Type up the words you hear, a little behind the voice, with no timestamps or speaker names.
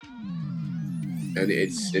and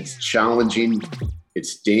it's challenging,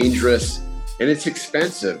 it's dangerous, and it's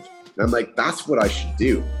expensive. And I'm like, that's what I should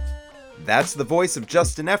do. That's the voice of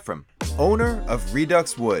Justin Ephraim, owner of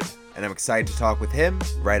Redux Wood, and I'm excited to talk with him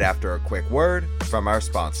right after a quick word from our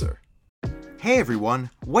sponsor. Hey everyone,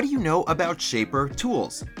 what do you know about Shaper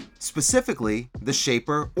Tools? Specifically, the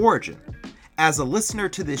Shaper Origin. As a listener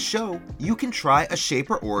to this show, you can try a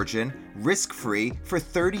Shaper Origin risk-free for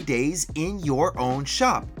 30 days in your own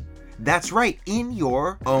shop. That's right, in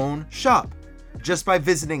your own shop. Just by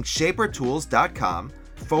visiting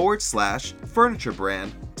shapertools.com/furniture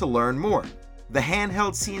brand to learn more. The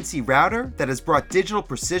handheld CNC router that has brought digital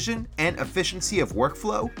precision and efficiency of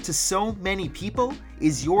workflow to so many people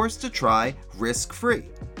is yours to try risk-free.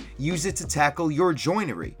 Use it to tackle your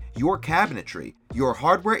joinery, your cabinetry, your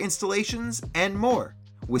hardware installations, and more,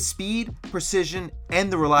 with speed, precision,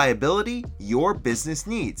 and the reliability your business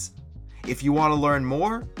needs. If you want to learn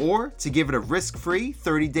more or to give it a risk-free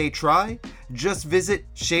 30-day try, just visit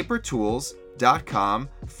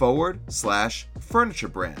shapertools.com/furniture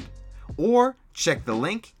brand or check the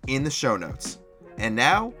link in the show notes. And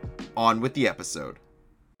now, on with the episode.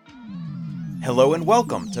 Hello and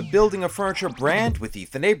welcome to Building a Furniture Brand with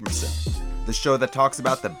Ethan Abramson, the show that talks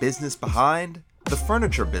about the business behind the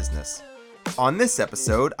furniture business. On this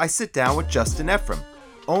episode, I sit down with Justin Ephraim,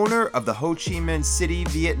 owner of the Ho Chi Minh City,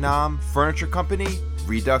 Vietnam furniture company,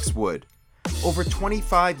 Redux Wood. Over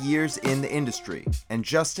 25 years in the industry, and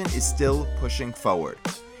Justin is still pushing forward.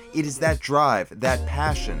 It is that drive, that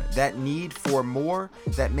passion, that need for more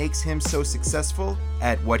that makes him so successful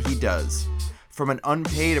at what he does. From an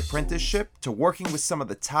unpaid apprenticeship to working with some of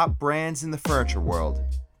the top brands in the furniture world.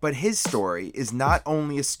 But his story is not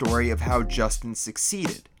only a story of how Justin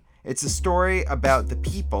succeeded. It's a story about the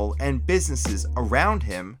people and businesses around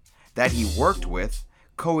him that he worked with,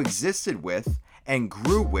 coexisted with, and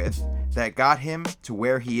grew with that got him to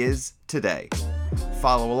where he is today.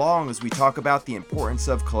 Follow along as we talk about the importance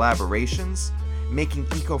of collaborations, making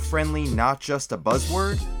eco-friendly not just a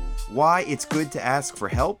buzzword, why it's good to ask for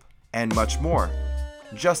help, and much more.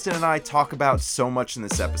 Justin and I talk about so much in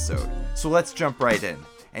this episode, so let's jump right in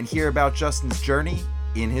and hear about Justin's journey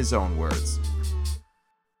in his own words.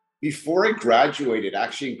 Before I graduated,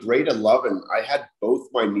 actually in grade 11, I had both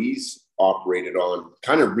my knees operated on,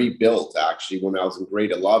 kind of rebuilt actually when I was in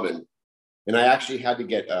grade 11. And I actually had to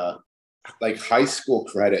get high school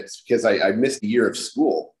credits because I missed a year of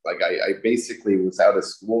school. I basically was out of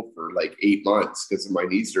school for 8 months because of my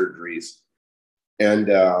knee surgeries.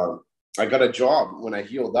 And I got a job when I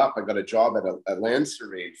healed up. I got a job at a land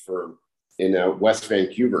surveying firm in West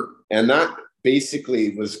Vancouver. And that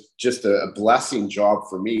basically was just a blessing job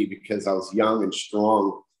for me because I was young and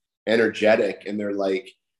strong, energetic. And they're like,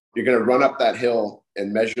 you're going to run up that hill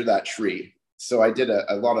and measure that tree. So I did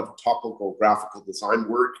a lot of topical graphical design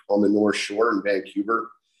work on the North Shore in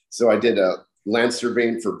Vancouver. So I did a land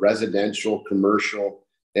surveying for residential, commercial,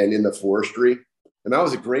 and in the forestry. And that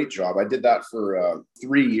was a great job. I did that for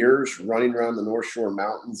 3 years, running around the North Shore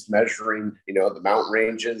mountains, measuring, the mountain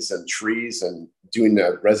ranges and trees and doing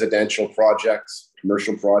residential projects,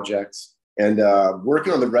 commercial projects. And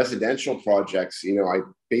working on the residential projects, I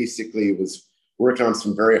basically was working on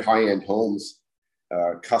some very high-end homes,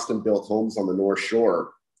 custom-built homes on the North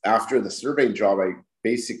Shore. After the surveying job, I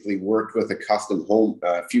basically worked with a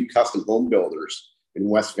few custom home builders in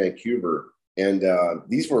West Vancouver. And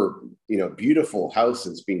these were, beautiful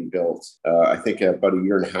houses being built, I think about a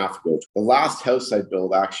year and a half ago. The last house I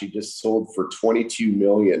built actually just sold for 22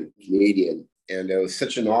 million Canadian. And it was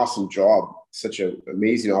such an awesome job, such an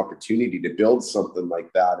amazing opportunity to build something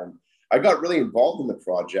like that. And I got really involved in the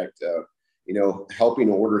project, helping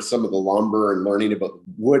order some of the lumber and learning about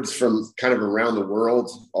woods from kind of around the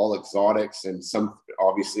world, all exotics and some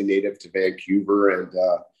obviously native to Vancouver. And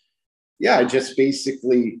I just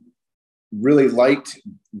basically really liked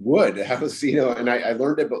wood. I was, and I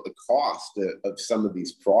learned about the cost of some of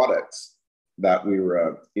these products that we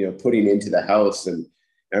were, putting into the house. And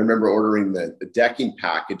I remember ordering the decking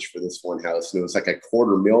package for this one house, and it was like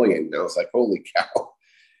 $250,000. And I was like, holy cow.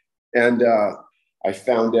 And I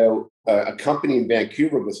found out a company in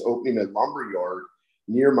Vancouver was opening a lumber yard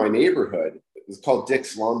near my neighborhood. It was called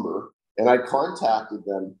Dick's Lumber. And I contacted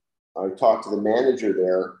them. I talked to the manager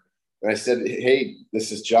there. And I said, hey,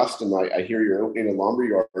 this is Justin. I hear you're opening a lumber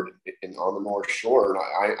yard on the North Shore.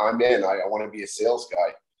 And I'm in. I want to be a sales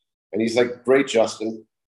guy. And he's like, great, Justin.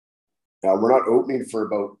 We're not opening for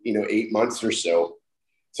about 8 months or so.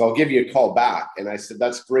 So I'll give you a call back. And I said,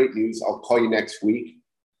 that's great news. I'll call you next week.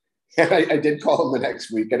 And I did call him the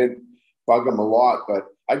next week. I didn't bug him a lot, but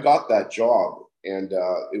I got that job. And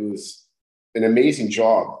it was an amazing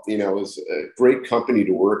job. You know, it was a great company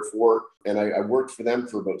to work for. And I worked for them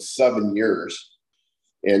for about 7 years.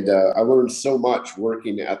 And I learned so much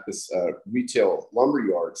working at this retail lumber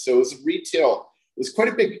yard. So it was it was quite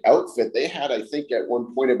a big outfit. They had, I think, at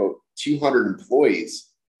one point about 200 employees.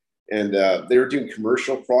 And they were doing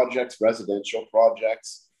commercial projects, residential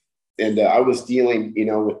projects. And I was dealing,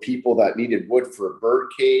 with people that needed wood for a bird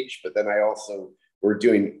cage. But then I also were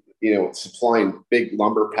doing, supplying big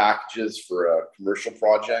lumber packages for commercial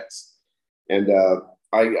projects. And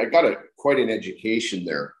I got quite an education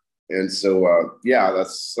there. And so,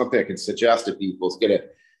 that's something I can suggest to people is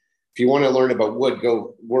if you want to learn about wood,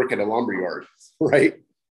 go work at a lumber yard, right?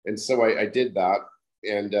 And so I did that.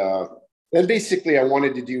 And then basically I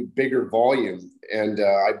wanted to do bigger volume, and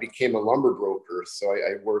I became a lumber broker. So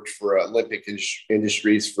I worked for Olympic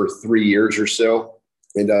Industries for 3 years or so.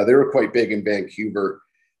 And they were quite big in Vancouver.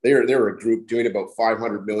 They were a group doing about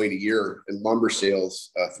 500 million a year in lumber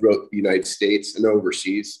sales throughout the United States and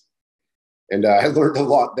overseas. And I learned a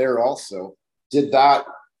lot there also. Did that,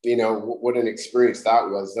 what an experience that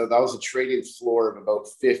was. That was a trading floor of about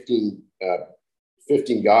 15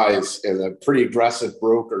 guys and pretty aggressive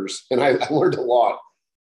brokers. And I learned a lot.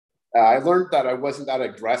 I learned that I wasn't that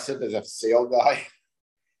aggressive as a sale guy,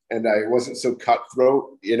 and I wasn't so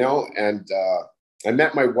cutthroat, and I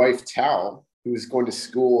met my wife, Tao, who was going to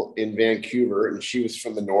school in Vancouver, and she was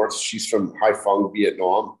from the north. She's from Haiphong,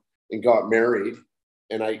 Vietnam, and got married.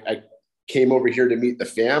 And I came over here to meet the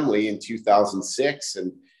family in 2006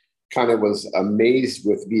 and kind of was amazed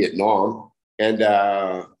with Vietnam, and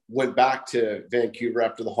went back to Vancouver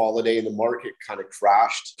after the holiday, and the market kind of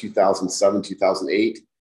crashed 2007, 2008.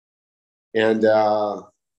 And that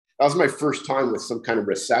was my first time with some kind of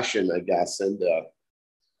recession, I guess. And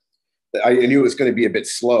I knew it was going to be a bit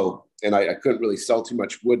slow, and I couldn't really sell too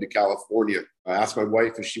much wood to California. I asked my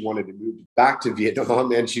wife if she wanted to move back to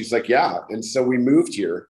Vietnam, and she's like, yeah. And so we moved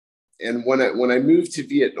here. And when I moved to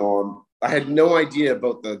Vietnam, I had no idea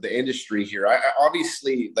about the industry here. I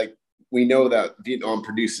obviously, like, we know that Vietnam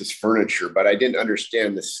produces furniture, but I didn't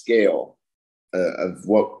understand the scale of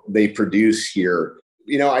what they produce here.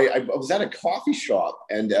 I was at a coffee shop,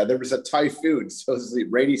 and there was a typhoon. So it was the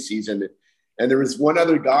rainy season. And there was one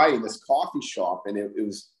other guy in this coffee shop, and it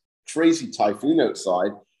was crazy typhoon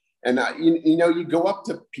outside. And, you go up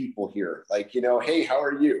to people here, like, hey, how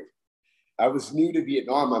are you? I was new to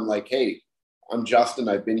Vietnam. I'm like, hey, I'm Justin.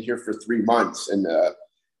 I've been here for 3 months. And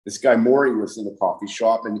this guy, Maury, was in the coffee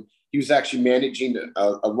shop, and he was actually managing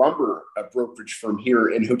a lumber brokerage firm here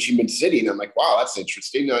in Ho Chi Minh City. And I'm like, wow, that's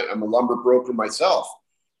interesting. I'm a lumber broker myself.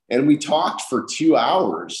 And we talked for 2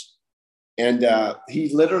 hours. And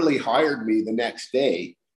he literally hired me the next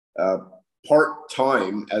day,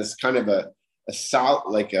 part-time, as kind of a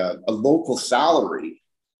local salary.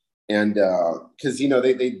 And because,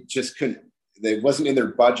 they just couldn't, it wasn't in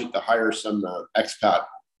their budget to hire some expat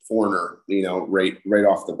foreigner, right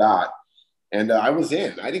off the bat. And I was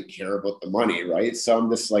in. I didn't care about the money, right? So I'm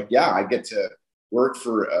just like, yeah, I get to work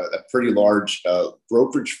for a pretty large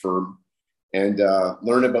brokerage firm and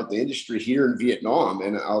learn about the industry here in Vietnam.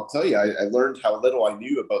 And I'll tell you, I learned how little I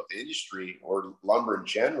knew about the industry or lumber in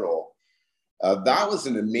general. That was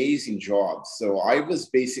an amazing job. So I was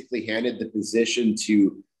basically handed the position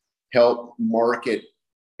to help market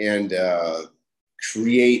and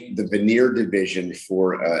create the veneer division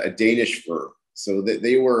for a Danish firm. So that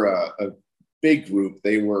they were a big group.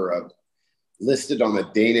 They were listed on the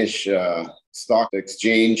Danish stock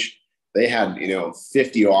exchange. They had,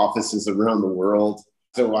 50 offices around the world.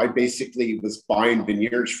 So I basically was buying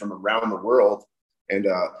veneers from around the world, and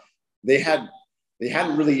they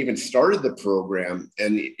hadn't really even started the program.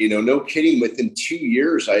 And, no kidding, within 2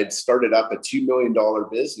 years, I had started up a $2 million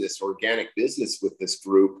business, organic business with this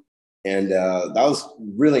group. And that was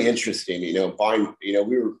really interesting, buying,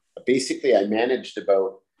 we were basically, I managed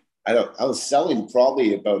about, I was selling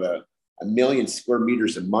probably about a million square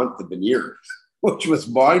meters a month of veneer, which was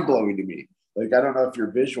mind blowing to me. Like, I don't know if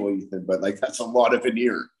you're visual, Ethan, but like, that's a lot of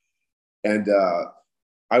veneer. And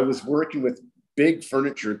I was working with big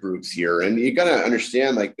furniture groups here. And you got to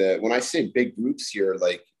understand, like, when I say big groups here,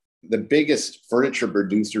 like, the biggest furniture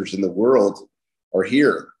producers in the world are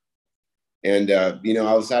here. And,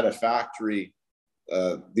 I was at a factory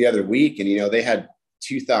the other week, and, they had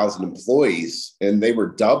 2,000 employees, and they were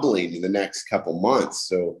doubling in the next couple months.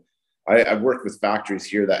 So I've worked with factories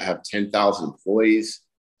here that have 10,000 employees,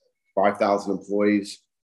 5,000 employees.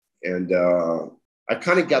 And I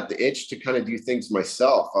kind of got the itch to kind of do things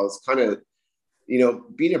myself. I was kind of,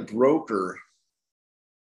 being a broker,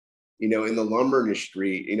 in the lumber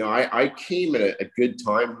industry. I came at a good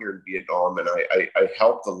time here in Vietnam, and I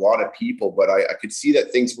helped a lot of people, but I could see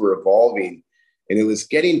that things were evolving and it was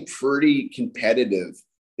getting pretty competitive,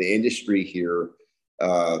 the industry here.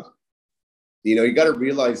 You got to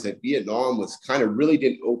realize that Vietnam was kind of really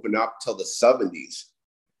didn't open up till the 70s,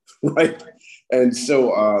 right? And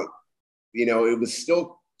so, it was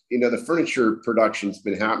still, the furniture production's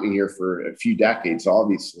been happening here for a few decades,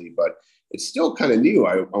 obviously, but it's still kind of new,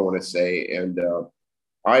 I want to say. And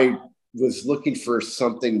I was looking for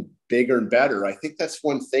something bigger and better. I think that's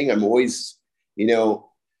one thing I'm always,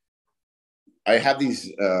 I have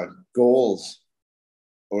these goals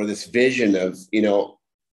or this vision of,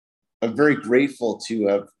 I'm very grateful to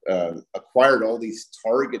have acquired all these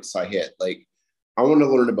targets I hit. Like, I want to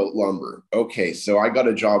learn about lumber. Okay, so I got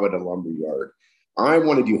a job at a lumber yard. I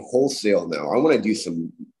want to do wholesale now. I want to do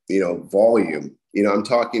some, volume. I'm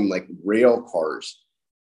talking like rail cars.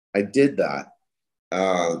 I did that.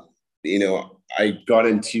 I got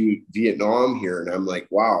into Vietnam here, and I'm like,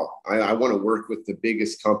 wow, I want to work with the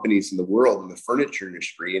biggest companies in the world in the furniture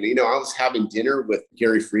industry. And, I was having dinner with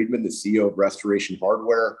Gary Friedman, the CEO of Restoration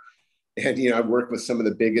Hardware. And, I worked with some of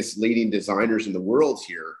the biggest leading designers in the world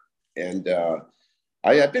here. And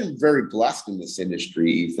I've been very blessed in this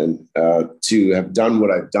industry, Ethan, to have done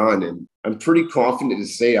what I've done. And I'm pretty confident to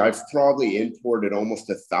say I've probably imported almost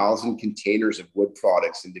 1,000 containers of wood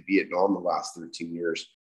products into Vietnam the last 13 years.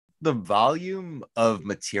 The volume of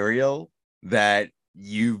material that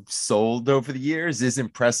you've sold over the years is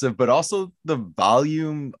impressive, but also the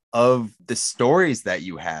volume of the stories that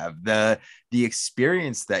you have, the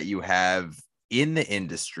experience that you have in the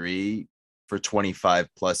industry for 25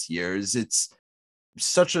 plus years. It's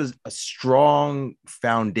such a strong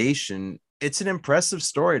foundation. It's an impressive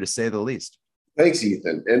story, to say the least. Thanks,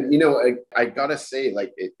 Ethan. And, I gotta say,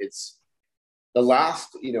 like, it's the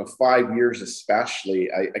last, 5 years, especially,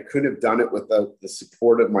 I couldn't have done it without the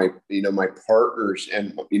support of my, my partners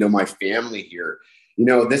and, my family here.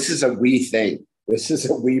 This is a we thing. This is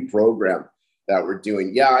a we program that we're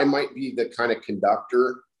doing. Yeah, I might be the kind of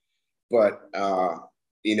conductor, but,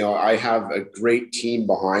 I have a great team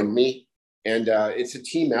behind me, and it's a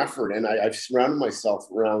team effort. And I've surrounded myself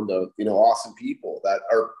around, awesome people that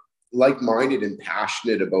are like-minded and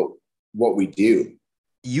passionate about what we do.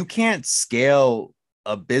 You can't scale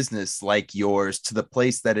a business like yours to the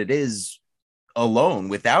place that it is alone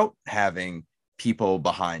without having people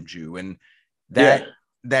behind you. And that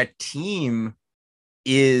team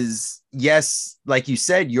is, yes, like you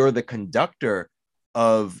said, you're the conductor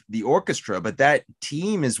of the orchestra, but that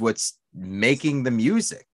team is what's making the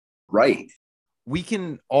music. Right. We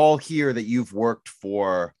can all hear that you've worked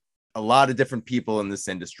for a lot of different people in this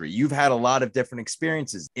industry. You've had a lot of different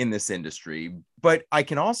experiences in this industry, but I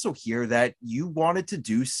can also hear that you wanted to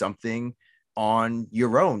do something on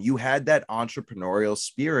your own. You had that entrepreneurial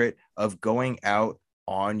spirit of going out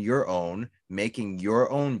on your own, making your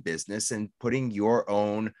own business and putting your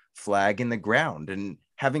own flag in the ground and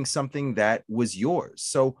having something that was yours.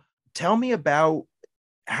 So tell me about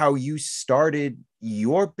how you started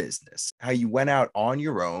your business, how you went out on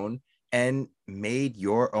your own and made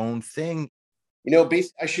your own thing.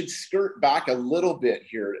 I should skirt back a little bit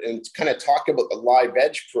here and kind of talk about the Live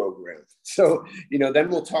Edge program. So, then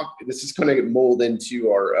we'll talk, this is going to mold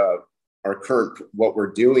into our current, what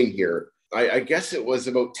we're doing here. I guess it was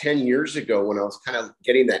about 10 years ago when I was kind of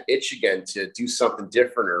getting that itch again to do something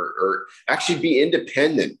different or actually be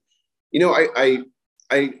independent.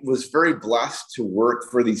 I was very blessed to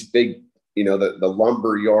work for these big, the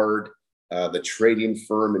lumber yard, the trading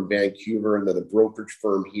firm in Vancouver, and the brokerage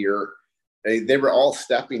firm here. They were all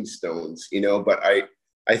stepping stones, but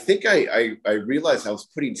I think I realized I was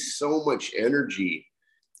putting so much energy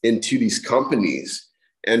into these companies.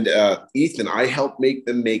 And Ethan, I helped make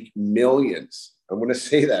them make millions. I'm going to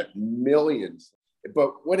say that, millions.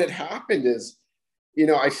 But what had happened is,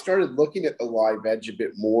 I started looking at the Live Edge a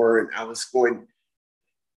bit more, and I was going,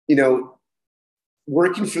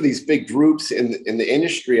 working for these big groups in the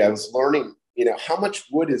industry, I was learning, how much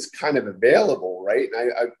wood is kind of available, right?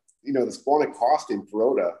 And I this Guanacaste in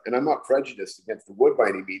Baroda, and I'm not prejudiced against the wood by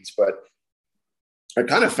any means, but I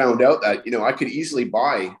kind of found out that, I could easily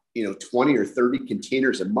buy, 20 or 30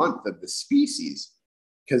 containers a month of the species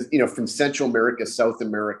because, from Central America, South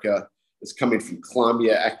America, it's coming from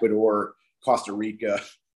Colombia, Ecuador, Costa Rica,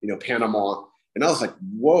 Panama. And I was like,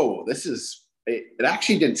 whoa, it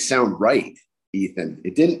actually didn't sound right, Ethan.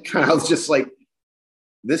 It didn't kind of, I was just like,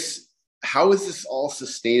 how is this all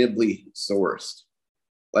sustainably sourced?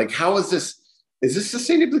 Like, is this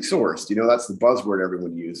sustainably sourced? That's the buzzword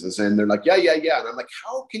everyone uses. And they're like, yeah. And I'm like,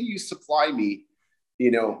 how can you supply me,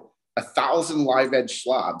 a 1,000 live edge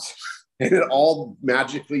slabs and it all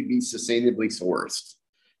magically be sustainably sourced,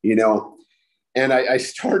 you know? And I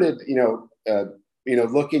started,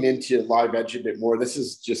 looking into live edge a bit more. This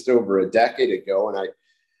is just over a decade ago. I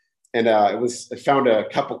found a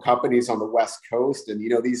couple companies on the West Coast, and,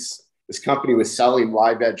 this company was selling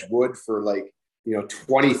live edge wood for like,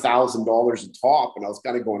 $20,000 a top. And I was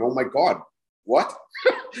kind of going, oh my God, what?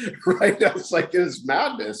 Right. I was like, it was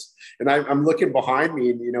madness. And I'm looking behind me,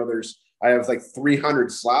 and, I have like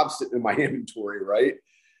 300 slabs sitting in my inventory. Right.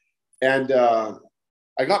 And,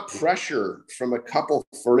 I got pressure from a couple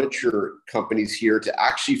furniture companies here to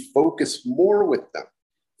actually focus more with them,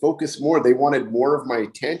 focus more. They wanted more of my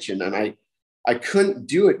attention. And I couldn't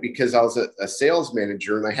do it because I was a sales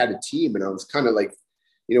manager and I had a team, and I was kind of like,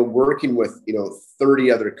 working with,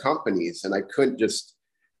 30 other companies, and I couldn't just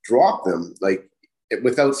drop them like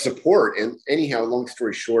without support. And anyhow, long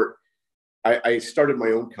story short, I started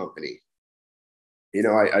my own company.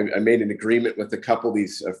 I made an agreement with a couple of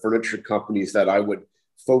these furniture companies that I would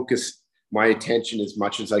focus my attention as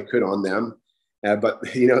much as I could on them. But,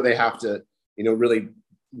 they have to, really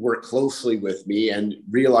work closely with me, and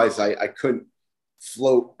realize I couldn't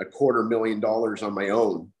float $250,000 on my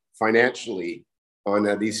own financially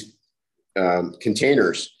on these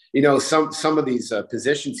containers. Some of these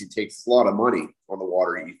positions, it takes a lot of money on the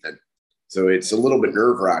water, Ethan. So it's a little bit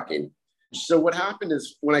nerve wracking. So what happened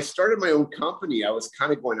is when I started my own company, I was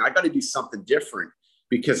kind of going, I got to do something different,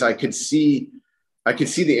 because I could see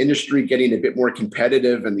the industry getting a bit more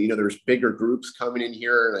competitive, and, there's bigger groups coming in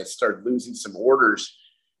here, and I started losing some orders.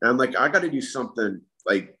 And I'm like, I got to do something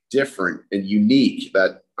like different and unique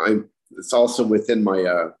it's also within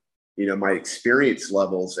my, my experience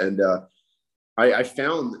levels. And I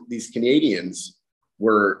found these Canadians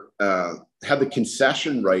had the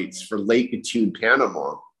concession rights for Lake Gatun,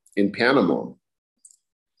 Panama. In Panama,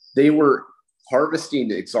 they were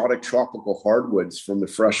harvesting exotic tropical hardwoods from the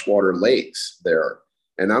freshwater lakes there.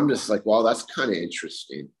 And I'm just like, wow, that's kind of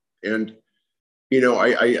interesting. And,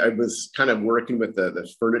 I was kind of working with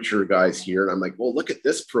the furniture guys here, and I'm like, well, look at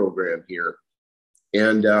this program here.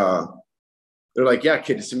 And they're like, yeah,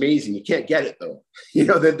 kid, it's amazing. You can't get it though.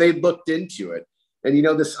 That they looked into it. And,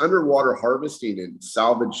 this underwater harvesting and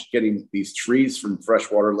salvage, getting these trees from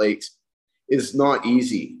freshwater lakes is not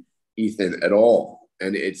easy, Ethan, at all.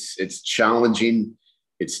 And it's challenging,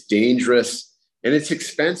 it's dangerous, and it's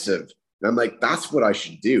expensive. And I'm like, that's what I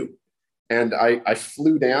should do. And I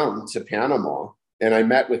flew down to Panama, and I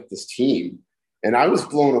met with this team, and I was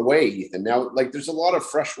blown away, Ethan. Now, like, there's a lot of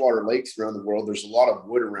freshwater lakes around the world. There's a lot of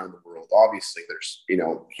wood around the world. Obviously, there's,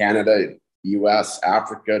 Canada, US,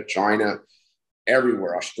 Africa, China,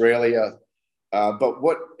 everywhere, Australia. But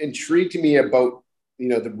what intrigued me about,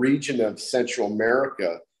 the region of Central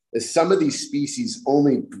America is some of these species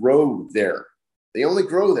only grow there. They only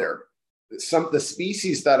grow there. Some of the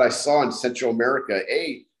species that I saw in Central America,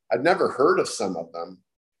 I'd never heard of some of them.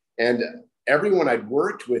 And everyone I'd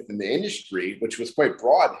worked with in the industry, which was quite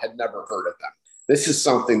broad, had never heard of them. This is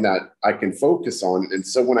something that I can focus on. And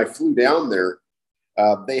so when I flew down there,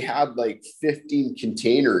 they had like 15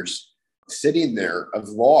 containers sitting there of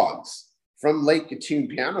logs from Lake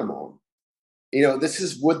Gatun, Panama. This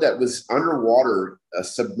is wood that was underwater,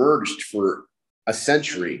 submerged for a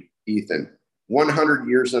century, Ethan, 100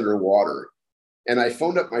 years underwater. And I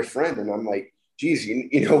phoned up my friend, and I'm like, geez,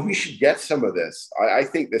 we should get some of this. I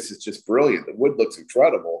think this is just brilliant. The wood looks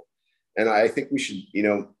incredible. And I think we should,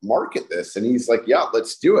 market this. And he's like, yeah,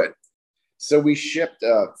 let's do it. So we shipped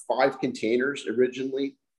 5 containers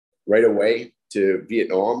originally right away to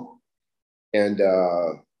Vietnam, and,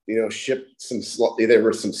 shipped there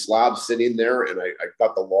were some slabs sitting there, and I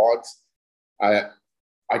got the logs.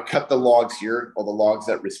 I cut the logs here, all the logs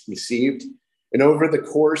that received. And over the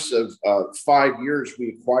course of 5 years, we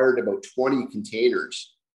acquired about 20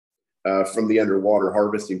 containers from the underwater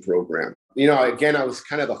harvesting program. Again, I was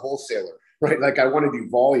kind of the wholesaler, right? Like, I want to do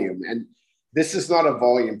volume. And this is not a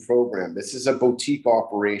volume program. This is a boutique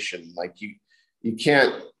operation. Like, you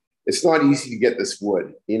can't, it's not easy to get this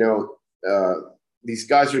wood. These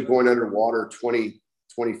guys are going underwater 20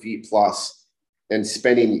 feet plus and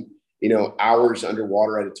spending, hours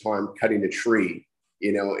underwater at a time cutting a tree.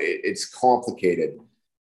 It's complicated.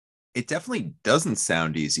 It definitely doesn't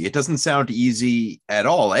sound easy. It doesn't sound easy at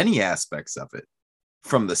all, any aspects of it.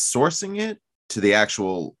 From the sourcing it, to the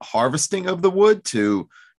actual harvesting of the wood, to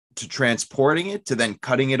transporting it, to then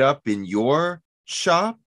cutting it up in your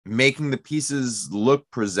shop, making the pieces look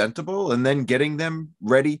presentable, and then getting them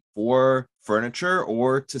ready for furniture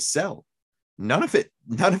or to sell. None of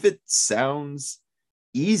it sounds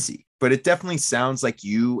easy, but it definitely sounds like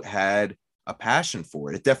you had a passion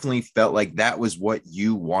for it. It definitely felt like that was what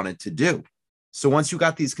you wanted to do. So once you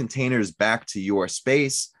got these containers back to your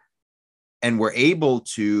space and were able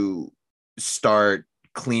to start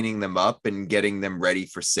cleaning them up and getting them ready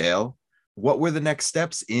for sale, what were the next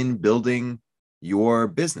steps in building your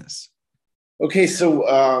business? Okay,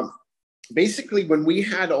 so basically, when we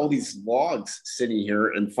had all these logs sitting here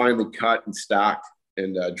and finally cut and stacked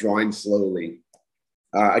and drying slowly,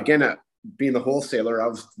 again, being the wholesaler, I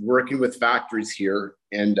was working with factories here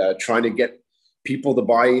and trying to get people to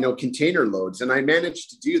buy, container loads, and I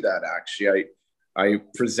managed to do that. Actually, I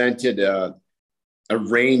presented a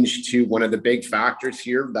range to one of the big factories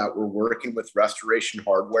here that were working with Restoration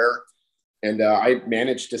Hardware. And I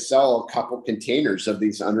managed to sell a couple containers of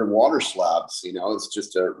these underwater slabs. It's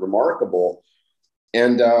just remarkable.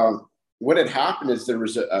 And what had happened is there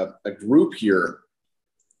was a group here,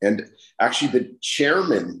 and actually the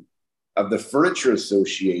chairman of the Furniture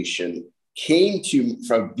Association came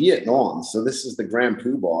from Vietnam. So this is the Grand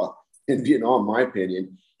Poobah in Vietnam, in my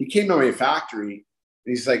opinion. He came to my factory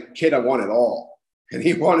and he's like, "Kid, I want it all." And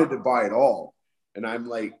he wanted to buy it all. And I'm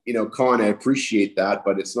like, Con, I appreciate that,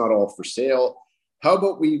 but it's not all for sale. How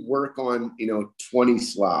about we work on, 20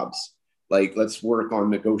 slabs? Like, let's work on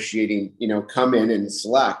negotiating, come in and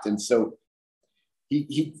select. And so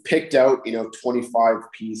he picked out, 25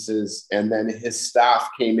 pieces, and then his staff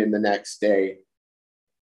came in the next day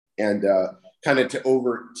and kind of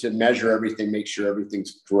to measure everything, make sure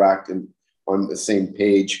everything's correct and on the same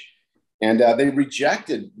page. And they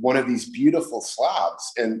rejected one of these beautiful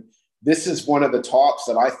slabs. And this is one of the tops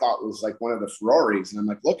that I thought was like one of the Ferraris. And I'm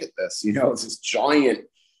like, look at this, it's this giant,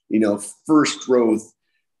 first growth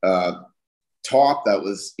top that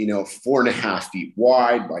was, 4.5 feet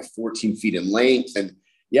wide by 14 feet in length. And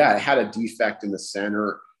yeah, it had a defect in the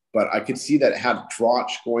center, but I could see that it had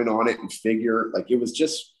crotch going on it and figure. Like, it was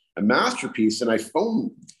just a masterpiece. And I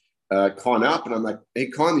phoned Con up and I'm like, "Hey,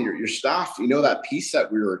 Con, your staff, that piece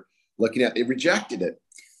that we were looking at, they rejected it."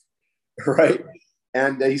 Right.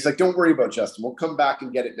 And he's like, "Don't worry about it, Justin. We'll come back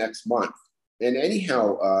and get it next month." And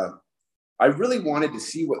anyhow, I really wanted to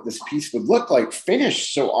see what this piece would look like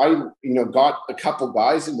finished. So I, got a couple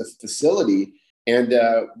guys in the facility and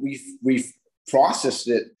we processed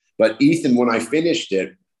it. But Ethan, when I finished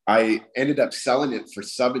it, I ended up selling it for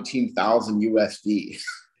 17,000 USD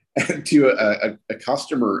to a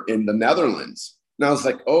customer in the Netherlands. And I was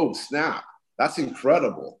like, "Oh, snap. That's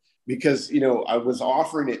incredible." Because, I was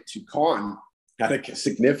offering it to Con at a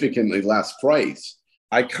significantly less price.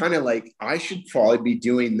 I kind of like, I should probably be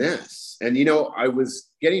doing this. And, I was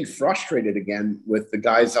getting frustrated again with the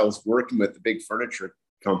guys I was working with, the big furniture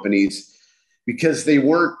companies, because they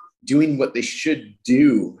weren't doing what they should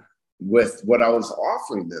do with what I was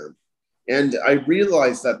offering them. And I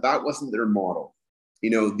realized that that wasn't their model.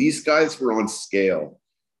 These guys were on scale.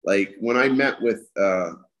 Like, when I met with,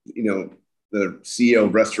 the CEO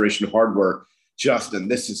of Restoration Hardware, "Justin,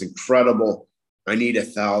 this is incredible. I need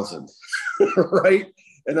 1,000." Right.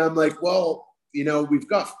 And I'm like, "Well, we've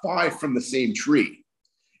got 5 from the same tree,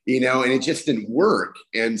 and it just didn't work."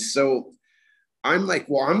 And so I'm like,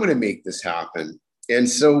 "Well, I'm going to make this happen." And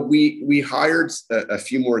so we hired a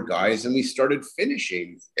few more guys and we started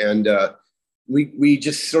finishing. And we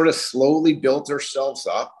just sort of slowly built ourselves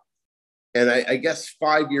up. And I guess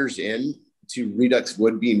 5 years in to Redux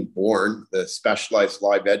Wood being born, the specialized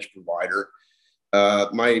live edge provider,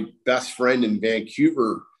 my best friend in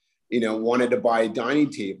Vancouver, wanted to buy a dining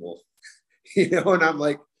table, and I'm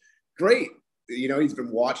like, "Great." He's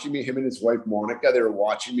been watching me, him and his wife, Monica, they were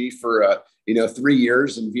watching me for, 3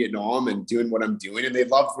 years in Vietnam and doing what I'm doing. And they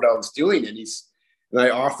loved what I was doing. And I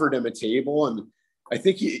offered him a table, and I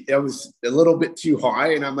think I was a little bit too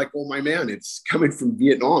high. And I'm like, "Well, my man, it's coming from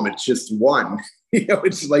Vietnam. It's just one."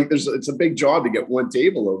 It's like, it's a big job to get one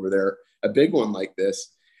table over there, a big one like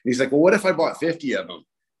this. And he's like, "Well, what if I bought 50 of them?"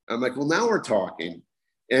 I'm like, "Well, now we're talking."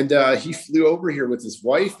 And he flew over here with his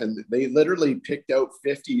wife, and they literally picked out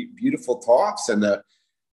 50 beautiful tops. And,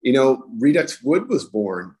 Redux Wood was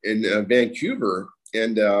born in Vancouver.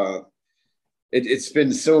 And it's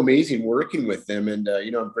been so amazing working with them. And,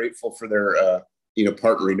 I'm grateful for their,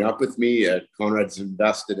 partnering up with me. Conrad's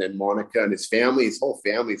invested in Monica and his family. His whole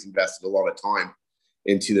family's invested a lot of time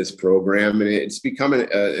into this program. And it's become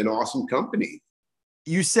an awesome company.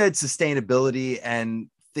 You said sustainability and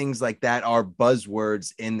things like that are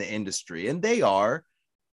buzzwords in the industry, and they are.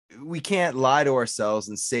 We can't lie to ourselves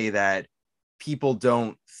and say that people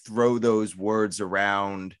don't throw those words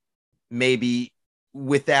around, maybe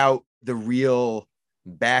without the real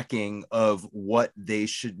backing of what they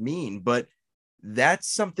should mean. But that's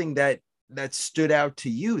something that stood out to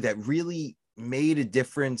you, that really made a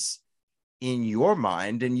difference in your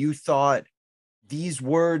mind, and you thought these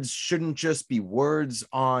words shouldn't just be words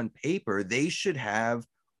on paper. They should have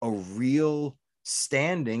a real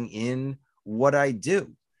standing in what I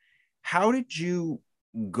do. How did you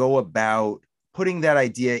go about putting that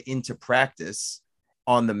idea into practice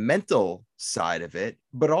on the mental side of it,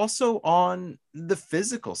 but also on the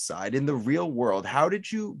physical side in the real world? How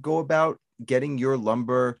did you go about getting your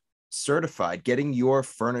lumber certified, getting your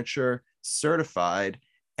furniture certified,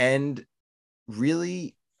 and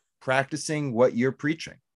really practicing what you're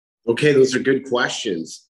preaching? Okay, those are good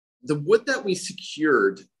questions. The wood that we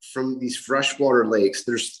secured from these freshwater lakes,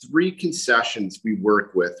 there's 3 concessions we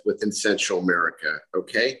work with within Central America,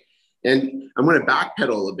 okay? And I'm going to backpedal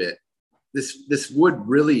a little bit. This wood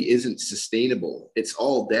really isn't sustainable. It's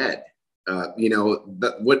all dead. But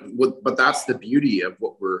that's the beauty of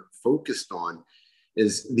what we're focused on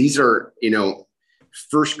is these are,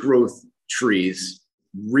 first growth trees,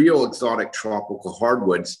 real exotic tropical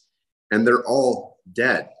hardwoods, and they're all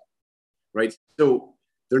dead, right? So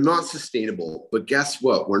they're not sustainable, but guess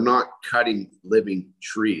what? We're not cutting living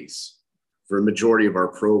trees for a majority of our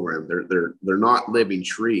program. They're not living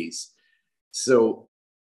trees. So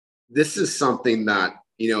this is something that,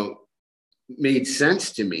 made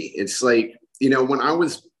sense to me. It's like, when I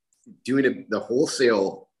was doing the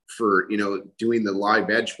wholesale for, doing the Live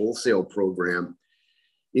Edge wholesale program,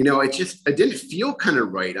 I didn't feel kind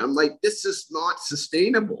of right. I'm like, this is not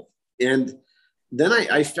sustainable. And then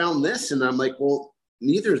I found this and I'm like, well,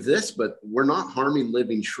 neither this, but we're not harming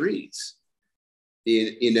living trees,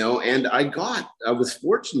 and I was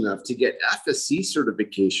fortunate enough to get FSC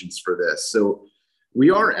certifications for this. So we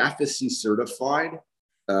are FSC certified.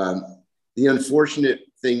 The unfortunate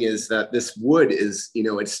thing is that this wood is,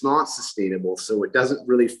 it's not sustainable. So it doesn't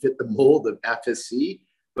really fit the mold of FSC,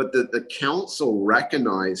 but the council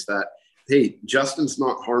recognized that, hey, Justin's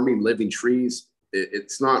not harming living trees.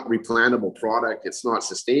 It's not replantable product. It's not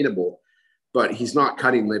sustainable, but he's not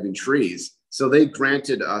cutting living trees. So they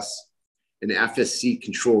granted us an FSC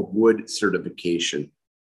controlled wood certification.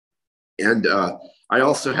 And I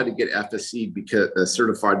also had to get FSC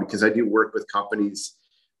certified because I do work with companies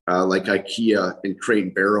like IKEA and Crate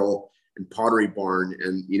and Barrel and Pottery Barn,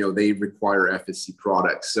 and they require FSC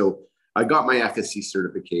products. So I got my FSC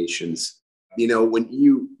certifications. When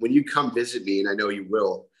you come visit me, and I know you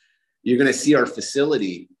will, you're going to see our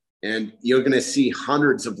facility, and you're going to see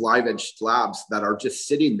hundreds of Live Edge slabs that are just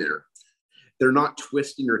sitting there. They're not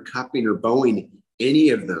twisting or cupping or bowing any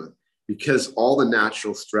of them because all the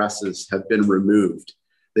natural stresses have been removed.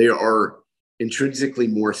 They are intrinsically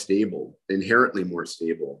more stable, inherently more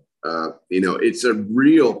stable. It's a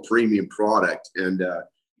real premium product. And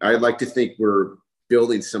I like to think we're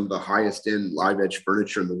building some of the highest end Live Edge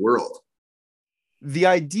furniture in the world. The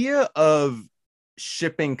idea of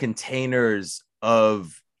shipping containers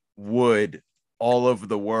of wood all over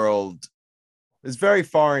the world is very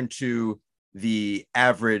foreign to the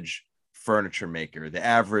average furniture maker, the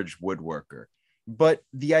average woodworker. But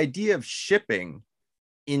the idea of shipping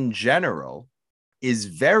in general is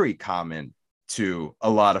very common to a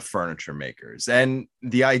lot of furniture makers. And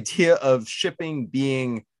the idea of shipping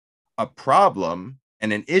being a problem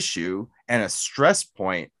and an issue and a stress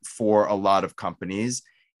point for a lot of companies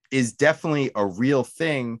is definitely a real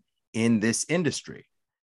thing in this industry.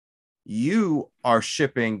 You are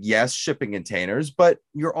shipping containers, but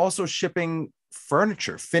you're also shipping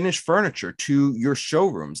furniture, finished furniture to your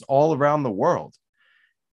showrooms all around the world.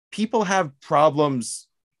 People have problems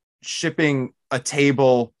shipping a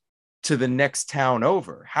table to the next town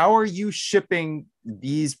over. How are you shipping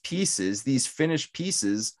these pieces, these finished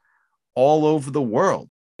pieces, all over the world?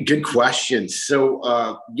 Good question.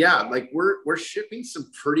 So we're shipping some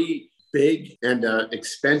pretty big and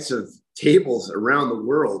expensive tables around the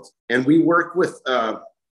world, and we work with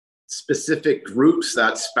specific groups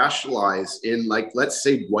that specialize in, like, let's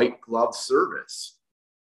say, white glove service,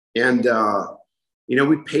 and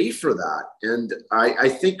we pay for that. And I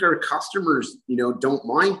think our customers don't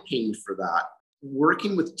mind paying for that.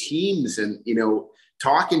 Working with teams and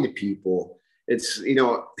talking to people, it's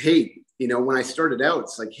hey, when I started out,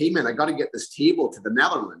 it's like, hey man, I got to get this table to the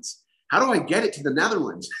Netherlands. How do I get it to the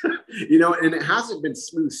Netherlands? And it hasn't been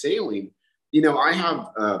smooth sailing. I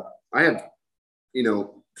have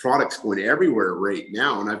products going everywhere right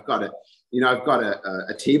now. And I've got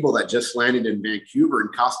a table that just landed in Vancouver,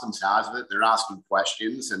 and customs has it. They're asking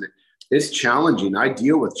questions, and it's challenging. I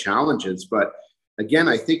deal with challenges, but again,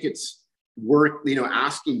 I think it's worth,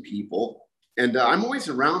 asking people. And I'm always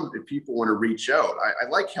around if people want to reach out. I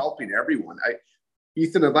like helping everyone.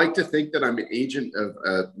 Ethan, I'd like to think that I'm an agent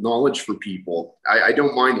of knowledge for people. I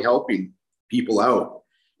don't mind helping people out.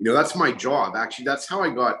 That's my job. Actually, that's how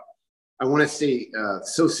I want to say,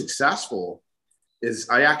 so successful is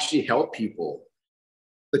I actually help people.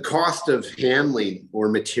 The cost of handling or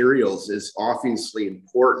materials is obviously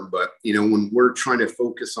important, but when we're trying to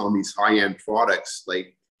focus on these high-end products,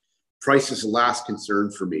 like, price is the last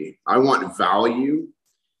concern for me. I want value,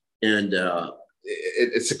 and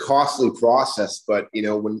it's a costly process. But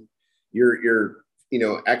when you're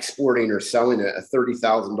exporting or selling a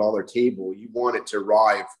 $30,000 table, you want it to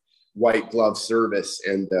arrive white glove service.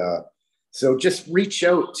 And so just reach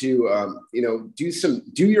out to,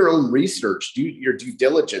 do your own research, do your due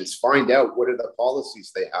diligence, find out what are the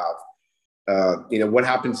policies they have. What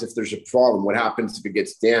happens if there's a problem? What happens if it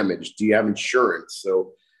gets damaged? Do you have insurance?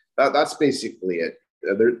 So that's basically it.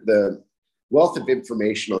 The wealth of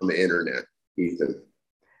information on the internet, Ethan.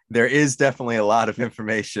 There is definitely a lot of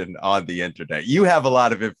information on the internet. You have a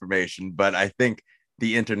lot of information, but I think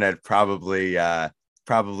the internet probably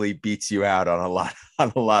beats you out on a lot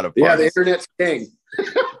of parts. Yeah, the internet's king.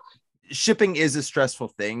 Shipping is a stressful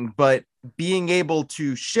thing, but being able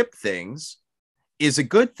to ship things is a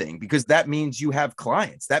good thing, because that means you have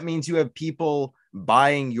clients. That means you have people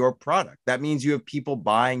buying your product. That means you have people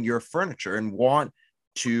buying your furniture and want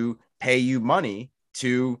to pay you money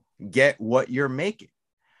to get what you're making.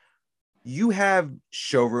 You have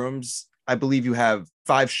showrooms. I believe you have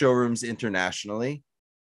 5 showrooms internationally.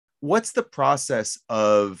 What's the process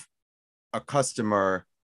of a customer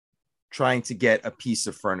trying to get a piece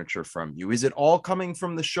of furniture from you? Is it all coming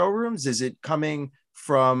from the showrooms? Is it coming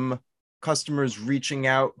from customers reaching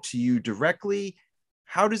out to you directly?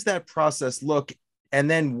 How does that process look?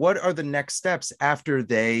 And then what are the next steps after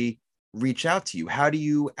they reach out to you? How do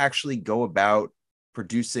you actually go about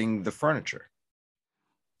producing the furniture?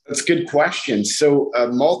 That's a good question. So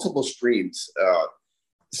multiple streams.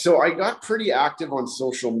 So I got pretty active on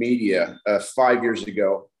social media 5 years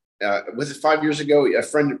ago. Was it 5 years ago? A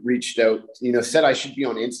friend reached out, said I should be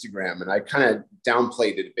on Instagram, and I kind of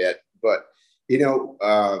downplayed it a bit. But I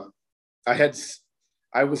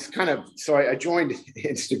joined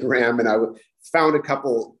Instagram, and I found a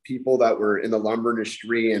couple people that were in the lumber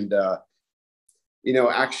industry, and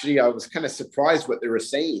actually I was kind of surprised what they were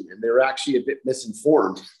saying, and they were actually a bit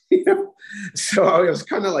misinformed. So I was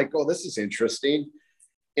kind of like, oh, this is interesting.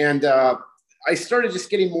 And I started just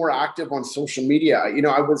getting more active on social media.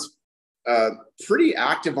 I was pretty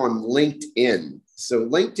active on LinkedIn. So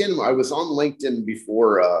LinkedIn, I was on LinkedIn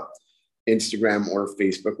before Instagram or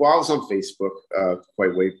Facebook. Well, I was on Facebook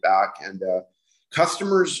quite way back, and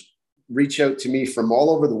customers reach out to me from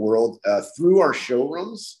all over the world through our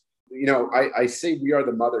showrooms. I say we are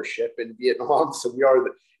the mothership in Vietnam. So we are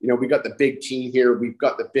we got the big team here. We've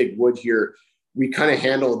got the big wood here. We kind of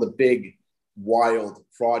handle the big, wild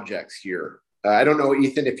projects here. I don't know,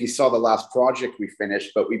 Ethan, if you saw the last project we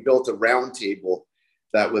finished, but we built a round table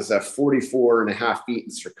that was 44 and a half feet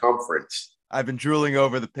in circumference. I've been drooling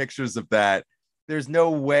over the pictures of that. There's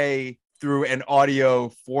no way through an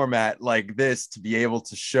audio format like this to be able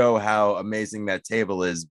to show how amazing that table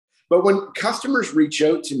is. But when customers reach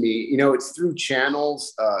out to me, it's through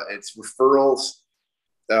channels, it's referrals,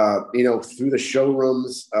 through the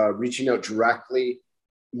showrooms, reaching out directly.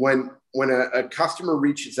 When a customer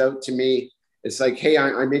reaches out to me, it's like, hey,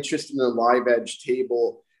 I'm interested in a live edge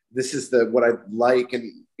table. This is what I like.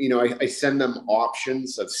 And, I send them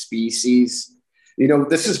options of species.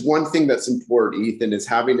 This is one thing that's important, Ethan, is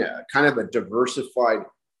having a kind of a diversified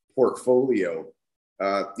portfolio.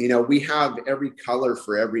 We have every color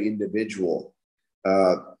for every individual.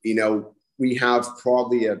 We have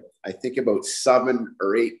probably I think about 7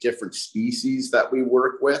 or 8 different species that we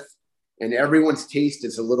work with, and everyone's taste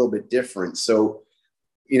is a little bit different. So,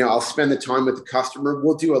 I'll spend the time with the customer.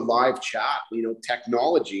 We'll do a live chat,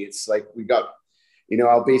 technology. It's like we got,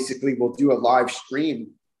 we'll do a live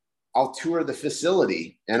stream. I'll tour the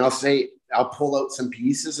facility, and I'll pull out some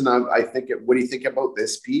pieces, and I think, what do you think about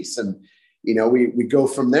this piece? And, we go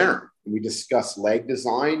from there. We discuss leg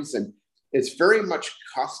designs, and it's very much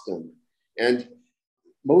custom. And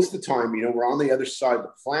most of the time, we're on the other side of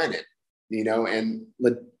the planet, and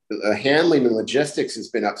handling and logistics has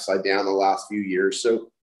been upside down the last few years. So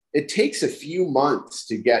it takes a few months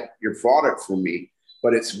to get your product from me,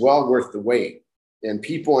 but it's well worth the wait. And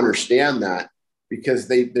people understand that because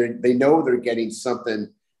they know they're getting something,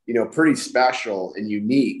 pretty special and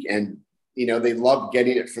unique. And, they love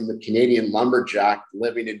getting it from the Canadian lumberjack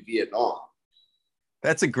living in Vietnam.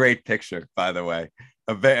 That's a great picture, by the way.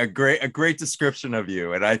 A great description of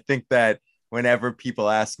you. And I think that whenever people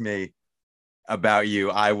ask me about you,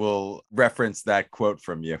 I will reference that quote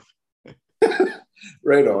from you.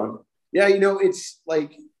 Right on. Yeah, it's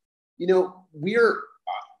like,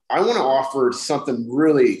 I want to offer something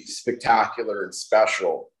really spectacular and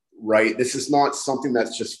special, right? This is not something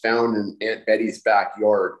that's just found in Aunt Betty's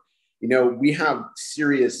backyard. We have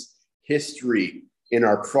serious history in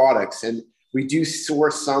our products, and we do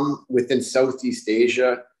source some within Southeast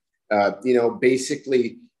Asia.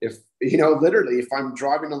 Basically, literally, if I'm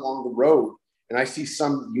driving along the road and I see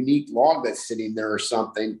some unique log that's sitting there or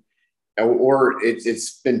something, or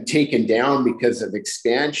it's been taken down because of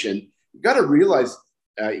expansion, you got to realize,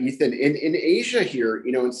 Ethan, in Asia here,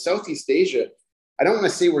 in Southeast Asia, I don't want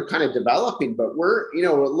to say we're kind of developing, but we're,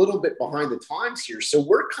 a little bit behind the times here. So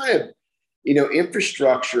we're kind of,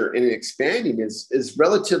 infrastructure and expanding is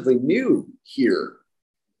relatively new here.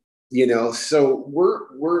 So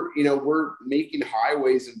we're making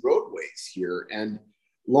highways and roadways here, and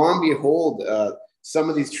lo and behold, some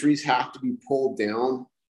of these trees have to be pulled down.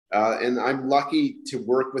 And I'm lucky to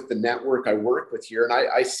work with the network I work with here, and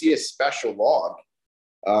I see a special log.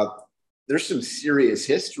 There's some serious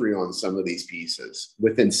history on some of these pieces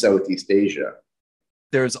within Southeast Asia.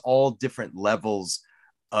 There's all different levels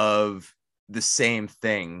of the same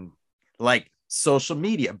thing, like social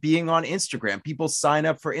media, being on Instagram. People sign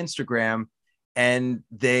up for Instagram and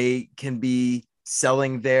they can be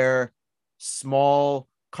selling their small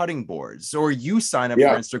cutting boards, or you sign up for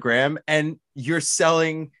Instagram and you're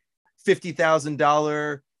selling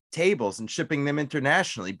 $50,000 tables and shipping them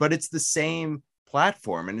internationally, but it's the same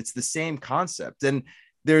platform and it's the same concept. And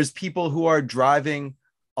there's people who are driving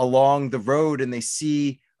along the road and they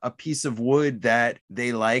see a piece of wood that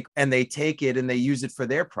they like and they take it and they use it for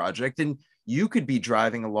their project. And you could be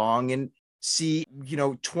driving along and see,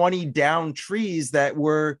 20 down trees that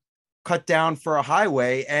were cut down for a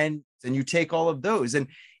highway, and you take all of those. And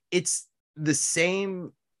it's the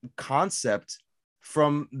same concept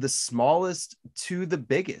from the smallest to the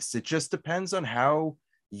biggest. It just depends on how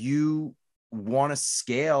you want to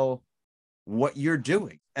scale what you're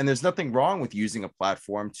doing. And there's nothing wrong with using a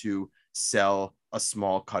platform to sell a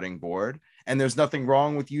small cutting board. And there's nothing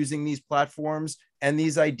wrong with using these platforms and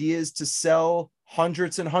these ideas to sell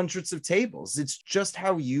hundreds and hundreds of tables. It's just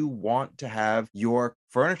how you want to have your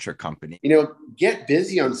furniture company. Get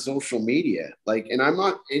busy on social media. And I'm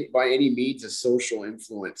not by any means a social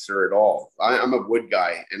influencer at all. I'm a wood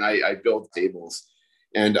guy and I build tables.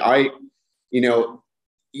 And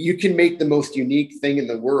you can make the most unique thing in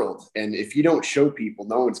the world. And if you don't show people,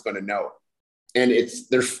 no one's going to know. And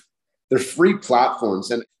they're free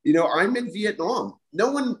platforms. And, I'm in Vietnam.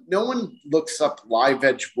 No one looks up live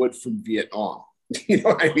edge wood from Vietnam.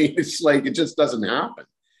 It's like, it just doesn't happen.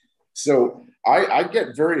 So I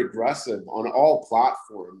get very aggressive on all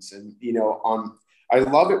platforms. And, I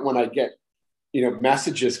love it when I get,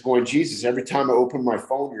 messages going, Jesus, every time I open my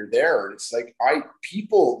phone, you're there. And it's like,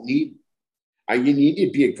 you need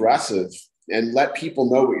to be aggressive and let people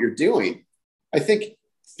know what you're doing. I think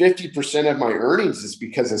 50% of my earnings is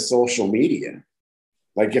because of social media.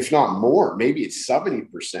 If not more, maybe it's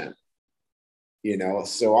 70%,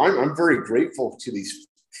 so I'm very grateful to these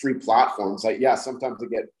free platforms. Sometimes I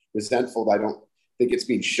get resentful. I don't think it's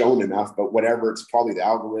being shown enough, but whatever, it's probably the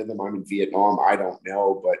algorithm. I'm in Vietnam. I don't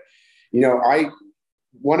know. But,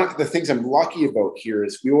 one of the things I'm lucky about here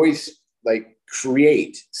is we always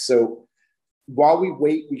create. So while we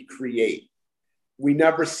wait, we create. We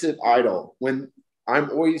never sit idle. When I'm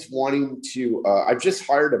always wanting to, I've just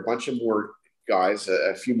hired a bunch of more guys,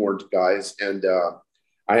 a few more guys, and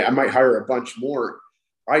I might hire a bunch more.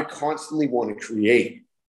 I constantly want to create,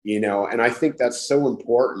 and I think that's so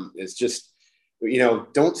important. It's just,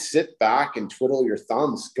 don't sit back and twiddle your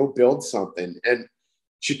thumbs. Go build something. And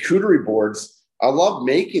charcuterie boards, I love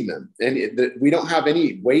making them. And we don't have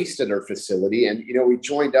any waste at our facility. And, we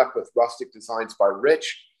joined up with Rustic Designs by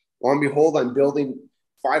Rich. Lo and behold, I'm building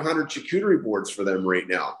 500 charcuterie boards for them right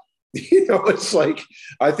now. It's like,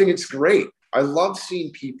 I think it's great. I love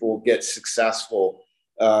seeing people get successful,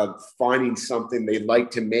 finding something they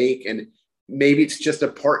like to make. And maybe it's just a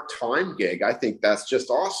part-time gig. I think that's just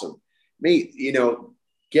awesome. Mate,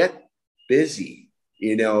 get busy.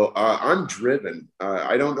 I'm driven.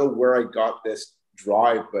 I don't know where I got this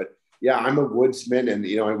drive, but yeah, I'm a woodsman and,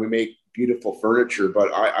 we make beautiful furniture,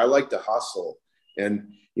 but I like to hustle.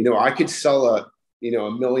 And, I could sell a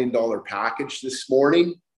 $1 million package this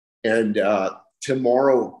morning, and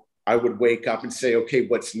tomorrow I would wake up and say, okay,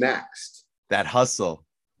 what's next? That hustle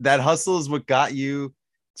is what got you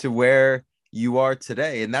to where you are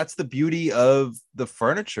today. And that's the beauty of the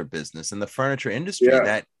furniture business and the furniture industry,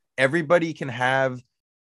 that everybody can have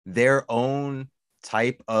their own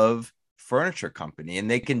type of furniture company and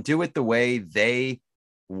they can do it the way they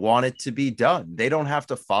want it to be done. They don't have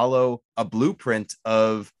to follow a blueprint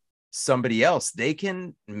of somebody else. They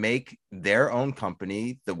can make their own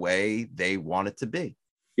company the way they want it to be.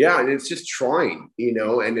 Yeah. And it's just trying,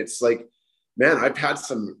 and it's like, man, I've had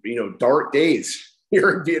some, dark days here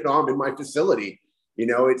in Vietnam in my facility.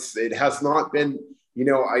 It has not been,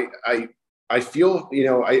 I feel,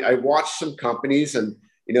 I watch some companies and,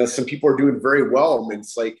 some people are doing very well. And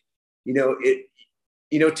it's like,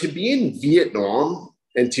 to be in Vietnam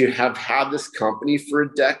and to have had this company for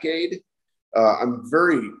a decade, I'm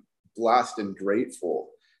very blessed and grateful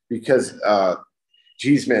because,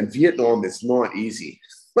 geez, man, Vietnam is not easy.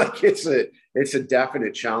 Like it's a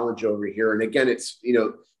definite challenge over here. And again, it's,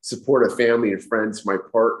 support of family and friends, my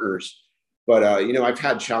partners. But, I've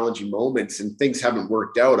had challenging moments and things haven't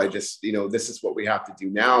worked out. I just, this is what we have to do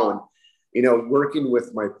now. And, working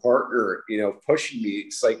with my partner, pushing me,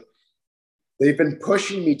 it's like they've been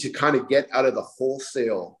pushing me to kind of get out of the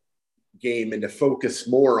wholesale game and to focus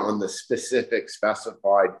more on the specific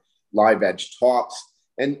specified live edge tops.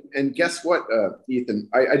 And guess what, Ethan,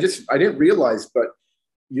 I didn't realize, but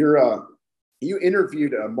you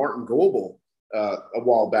interviewed Martin Goebel a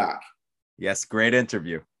while back. Yes, great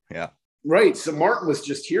interview. Yeah. Right. So Martin was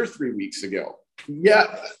just here 3 weeks ago.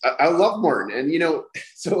 Yeah, I love Martin. And,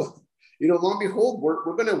 so, lo and behold,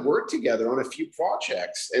 we're going to work together on a few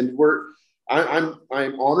projects. And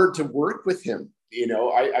I'm honored to work with him.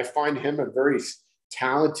 I find him a very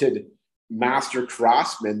talented master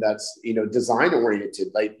craftsman that's, design oriented.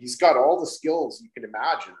 Like he's got all the skills you can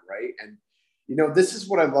imagine. Right. And, this is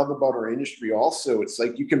what I love about our industry also. It's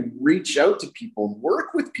like you can reach out to people and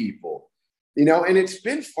work with people, and it's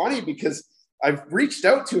been funny because I've reached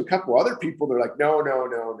out to a couple other people. They're like, no.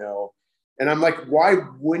 And I'm like, why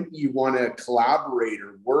wouldn't you want to collaborate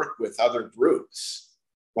or work with other groups?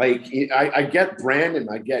 Like I get brand and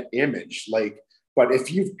I get image, but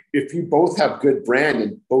if you both have good brand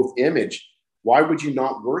and both image, why would you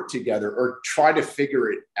not work together or try to figure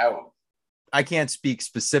it out? I can't speak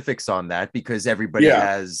specifics on that because everybody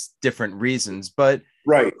has different reasons, but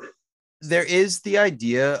right. There is the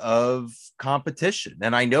idea of competition.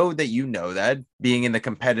 And I know that that being in the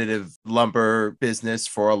competitive lumber business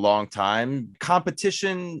for a long time,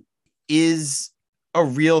 competition is a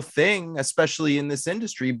real thing, especially in this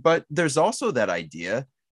industry. But there's also that idea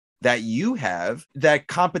that you have that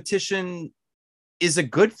competition is a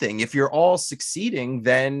good thing. If you're all succeeding,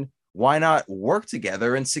 then why not work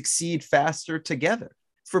together and succeed faster together?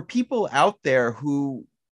 For people out there who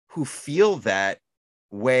feel that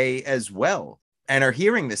way as well and are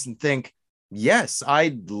hearing this and think, yes,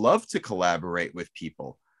 I'd love to collaborate with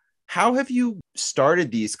people. How have you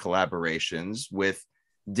started these collaborations with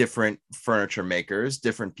different furniture makers,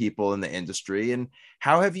 different people in the industry, and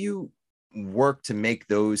how have you worked to make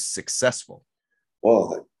those successful?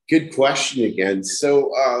 Well, good question again.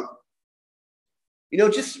 So,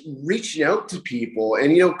 just reaching out to people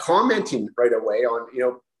and, commenting right away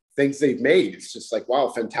on, things they've made. It's just like, wow,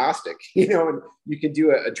 fantastic. And you can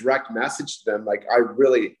do a direct message to them. Like, I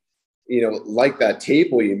really, like that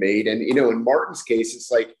table you made. And, in Martin's case,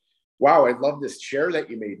 it's like, wow, I love this chair that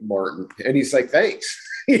you made, Martin. And he's like, thanks,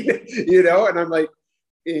 and I'm like,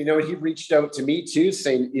 he reached out to me too,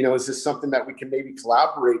 saying, is this something that we can maybe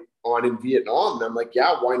collaborate on in Vietnam? And I'm like,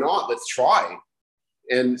 yeah, why not? Let's try.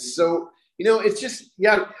 And so, it's just,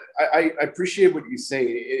 I appreciate what you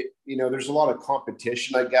say. There's a lot of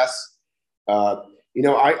competition, I guess.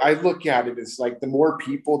 I look at it as like the more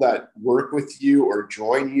people that work with you or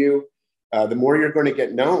join you, the more you're going to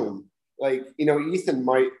get known. Like, Ethan,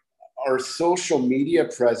 our social media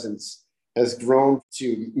presence has grown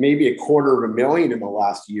to maybe 250,000 in the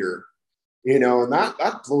last year, and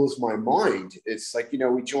that blows my mind. It's like,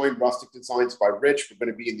 we joined Rustic Designs by Rich. We're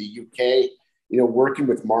going to be in the UK, working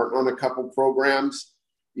with Martin on a couple programs,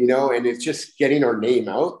 and it's just getting our name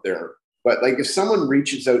out there. But like, if someone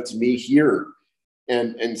reaches out to me here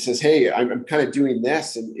and says, hey, I'm kind of doing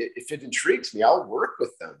this, and if it intrigues me, I'll work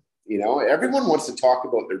with them. Everyone wants to talk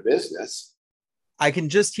about their business. I can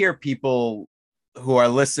just hear people who are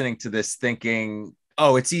listening to this thinking,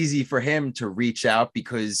 oh, it's easy for him to reach out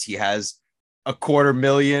because he has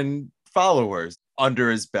 250,000 followers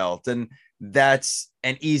under his belt. And that's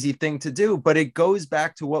an easy thing to do. But it goes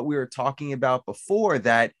back to what we were talking about before,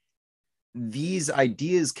 that these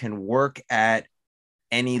ideas can work at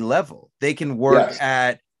any level. They can work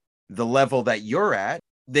at the level that you're at.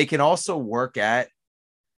 They can also work at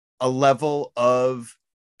a level of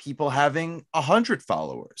people having 100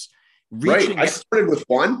 followers. Right. I started with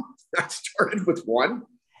one.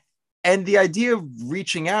 And the idea of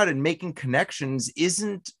reaching out and making connections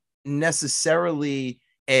isn't necessarily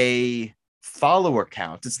a follower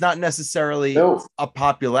count. It's not necessarily a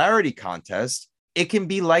popularity contest. it can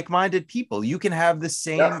be like-minded people. You can have the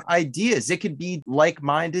same ideas. It could be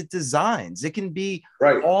like-minded designs. It can be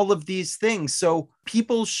Right. all of these things. So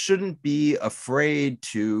people shouldn't be afraid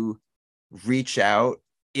to reach out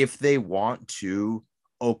if they want to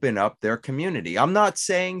open up their community. I'm not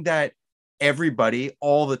saying that everybody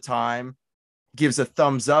all the time gives a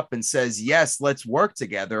thumbs up and says, yes, let's work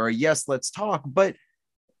together, or yes, let's talk. But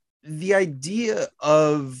the idea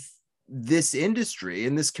of this industry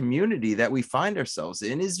and this community that we find ourselves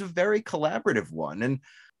in is a very collaborative one. And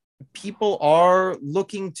people are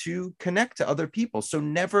looking to connect to other people. So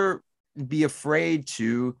never be afraid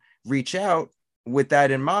to reach out with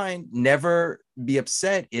that in mind. Never be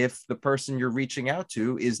upset if the person you're reaching out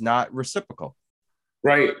to is not reciprocal.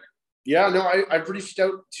 Right. Yeah, no, I've reached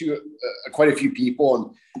out to quite a few people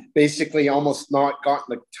and basically almost not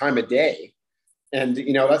gotten the time of day. And,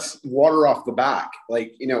 that's water off the back.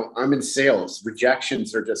 Like, I'm in sales.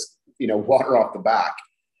 Rejections are just, water off the back,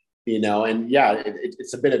 and yeah,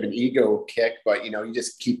 it's a bit of an ego kick, but, you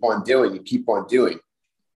just keep on doing, you keep on doing.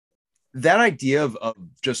 That idea of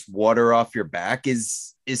just water off your back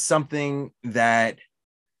is something that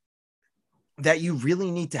you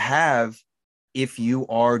really need to have if you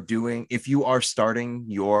are starting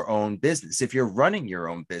your own business, if you're running your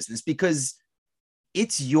own business, because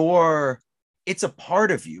it's a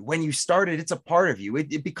part of you. When you started, it's a part of you.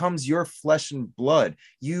 It becomes your flesh and blood.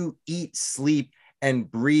 You eat, sleep, and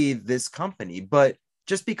breathe this company. But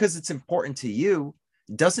just because it's important to you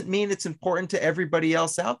doesn't mean it's important to everybody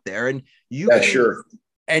else out there. And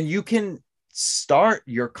you can start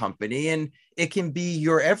your company and it can be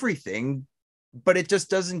your everything, but it just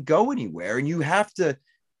doesn't go anywhere. And you have to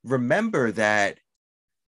remember that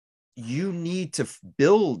you need to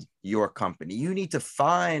build your company. You need to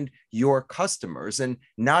find your customers, and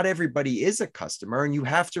not everybody is a customer. And you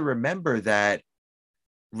have to remember that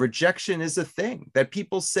rejection is a thing, that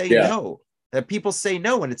people say no,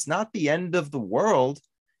 and it's not the end of the world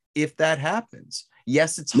if that happens.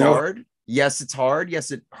 Yes, it's hard. Yes, it's hard.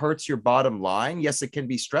 Yes, it hurts your bottom line. Yes, it can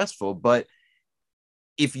be stressful, but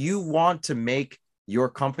if you want to make your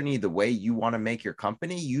company the way you want to make your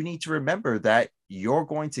company, you need to remember that you're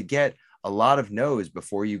going to get a lot of no's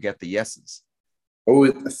before you get the yeses. Oh,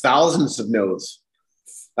 thousands of no's.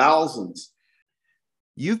 Thousands.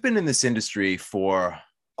 You've been in this industry for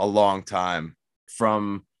a long time,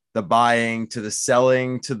 from the buying to the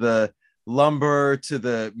selling to the lumber to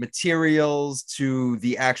the materials to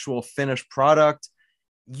the actual finished product.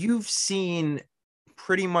 You've seen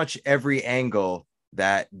pretty much every angle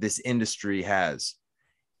that this industry has.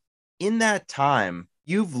 In that time,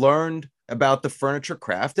 you've learned about the furniture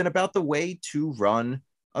craft and about the way to run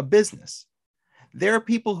a business. There are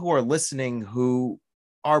people who are listening who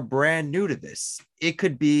are brand new to this. It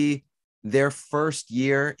could be their first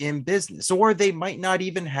year in business, or they might not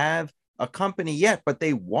even have a company yet, but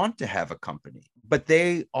they want to have a company, but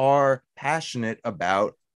they are passionate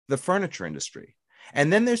about the furniture industry.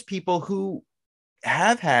 And then there's people who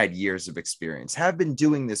have had years of experience, have been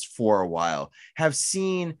doing this for a while, have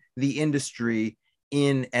seen the industry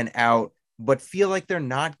in and out, but feel like they're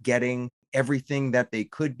not getting everything that they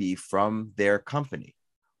could be from their company.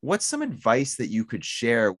 What's some advice that you could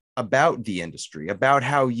share about the industry, about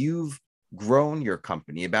how you've grown your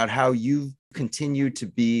company, about how you've continued to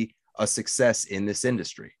be a success in this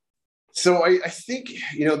industry? So I think,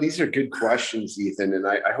 these are good questions, Ethan, and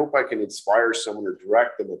I hope I can inspire someone or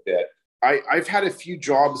direct them a bit. I've had a few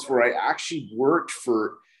jobs where I actually worked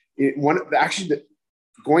for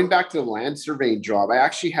going back to the land surveying job. I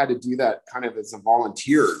actually had to do that kind of as a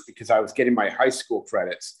volunteer because I was getting my high school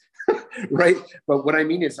credits, right? But what I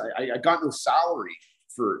mean is I got no salary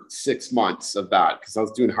for 6 months of that because I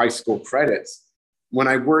was doing high school credits. When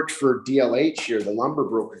I worked for DLH here, the lumber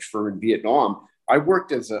brokerage firm in Vietnam, I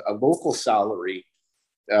worked as a local salary,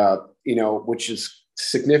 which is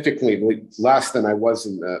significantly less than I was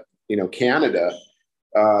in Canada.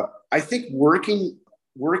 I think working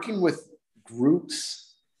with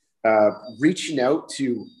groups, reaching out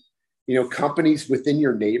to, companies within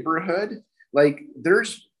your neighborhood, like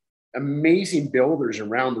there's amazing builders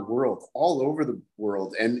around the world, all over the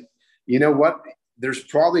world. And you know what? There's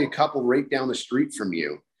probably a couple right down the street from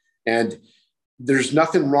you. And there's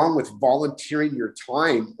nothing wrong with volunteering your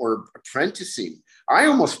time or apprenticing. I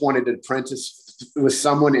almost wanted to apprentice with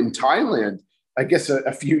someone in Thailand, I guess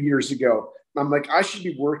a few years ago. I'm like, I should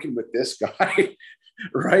be working with this guy,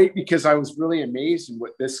 right? Because I was really amazed in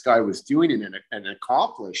what this guy was doing and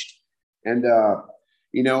accomplished. And,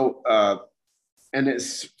 and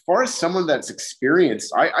as far as someone that's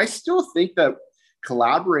experienced, I still think that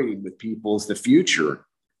collaborating with people is the future.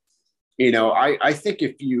 I think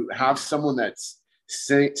if you have someone that's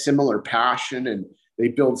similar passion and they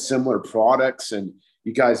build similar products, and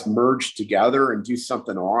you guys merge together and do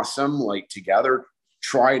something awesome, like together,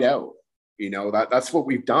 try it out. That's what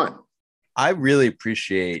we've done. I really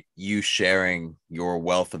appreciate you sharing your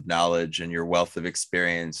wealth of knowledge and your wealth of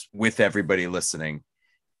experience with everybody listening.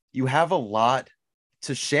 You have a lot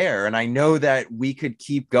to share, and I know that we could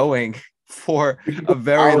keep going for a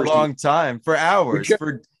very long time, for hours,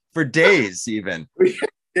 for days even.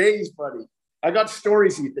 Days, buddy. I got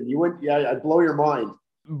stories, Ethan. I'd blow your mind.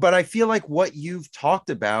 But I feel like what you've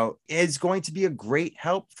talked about is going to be a great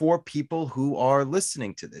help for people who are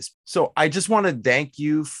listening to this. So I just want to thank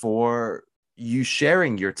you for you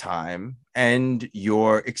sharing your time and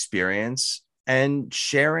your experience and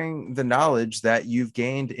sharing the knowledge that you've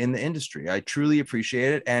gained in the industry. I truly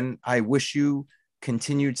appreciate it. And I wish you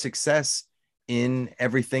continued success in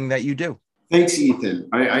everything that you do. Thanks, Ethan.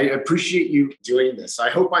 I appreciate you doing this.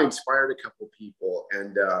 I hope I inspired a couple people,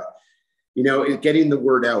 and getting the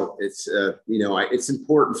word out. It's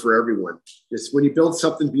important for everyone. Just when you build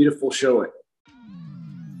something beautiful, show it.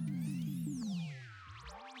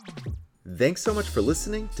 Thanks so much for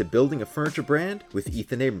listening to Building a Furniture Brand with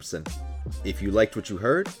Ethan Abramson. If you liked what you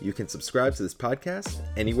heard, you can subscribe to this podcast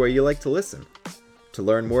anywhere you like to listen. To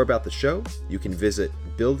learn more about the show, you can visit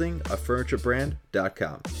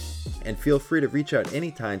buildingafurniturebrand.com. And feel free to reach out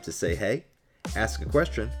anytime to say hey, ask a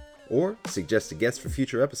question, or suggest a guest for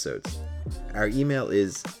future episodes. Our email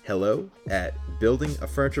is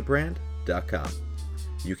hello@buildingafurniturebrand.com.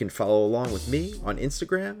 You can follow along with me on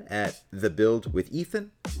Instagram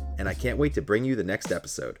 @thebuildwithethan, and I can't wait to bring you the next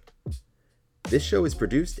episode. This show is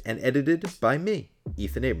produced and edited by me,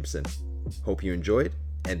 Ethan Abramson. Hope you enjoyed,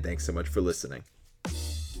 and thanks so much for listening.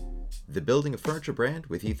 The Building a Furniture Brand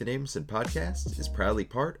with Ethan Abramson podcast is proudly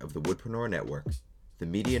part of the Woodpreneur Network, the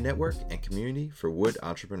media network and community for wood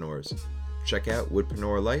entrepreneurs. Check out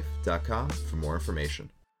woodpreneurlife.com for more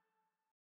information.